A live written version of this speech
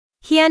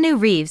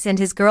Keanu Reeves and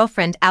his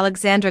girlfriend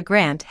Alexandra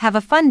Grant have a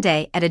fun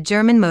day at a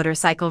German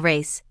motorcycle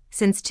race.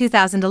 Since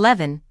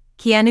 2011,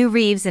 Keanu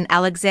Reeves and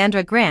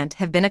Alexandra Grant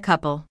have been a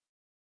couple.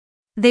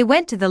 They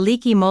went to the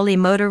Leaky Moly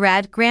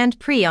Motorrad Grand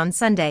Prix on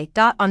Sunday.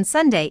 On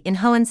Sunday in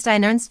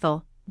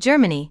Hohenstein-Ernstthal,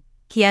 Germany,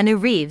 Keanu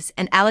Reeves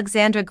and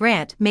Alexandra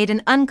Grant made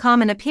an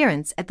uncommon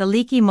appearance at the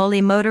Leaky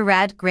Moly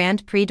Motorrad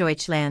Grand Prix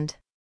Deutschland.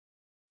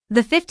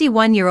 The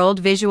 51-year-old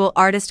visual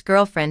artist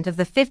girlfriend of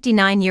the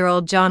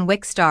 59-year-old John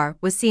Wick star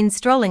was seen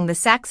strolling the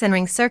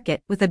Sachsenring circuit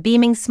with a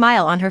beaming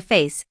smile on her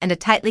face and a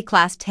tightly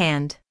clasped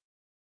hand.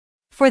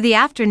 For the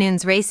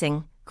afternoon's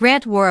racing,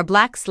 Grant wore a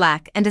black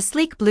slack and a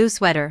sleek blue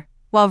sweater,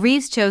 while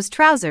Reeves chose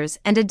trousers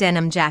and a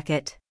denim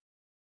jacket.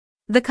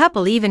 The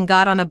couple even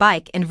got on a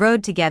bike and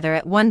rode together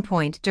at one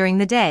point during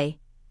the day,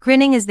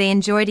 grinning as they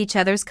enjoyed each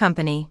other's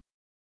company.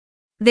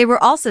 They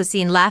were also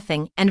seen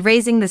laughing and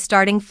raising the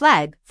starting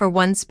flag for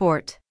one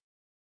sport.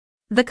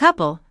 The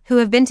couple, who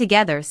have been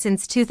together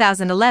since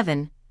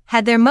 2011,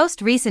 had their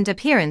most recent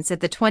appearance at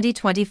the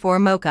 2024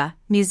 MoCA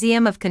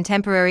Museum of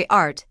Contemporary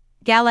Art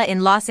Gala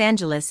in Los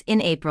Angeles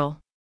in April.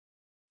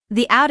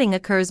 The outing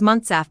occurs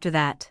months after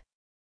that.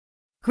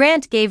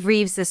 Grant gave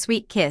Reeves a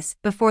sweet kiss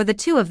before the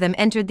two of them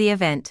entered the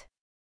event.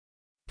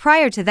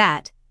 Prior to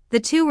that,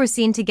 the two were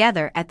seen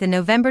together at the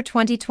November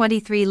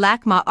 2023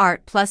 LACMA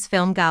Art Plus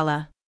Film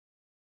Gala.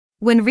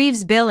 When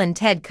Reeves' Bill and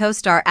Ted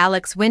co-star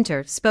Alex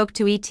Winter spoke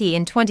to ET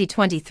in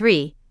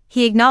 2023,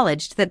 he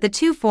acknowledged that the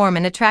two form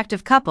an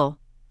attractive couple,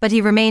 but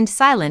he remained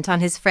silent on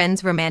his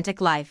friend's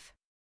romantic life.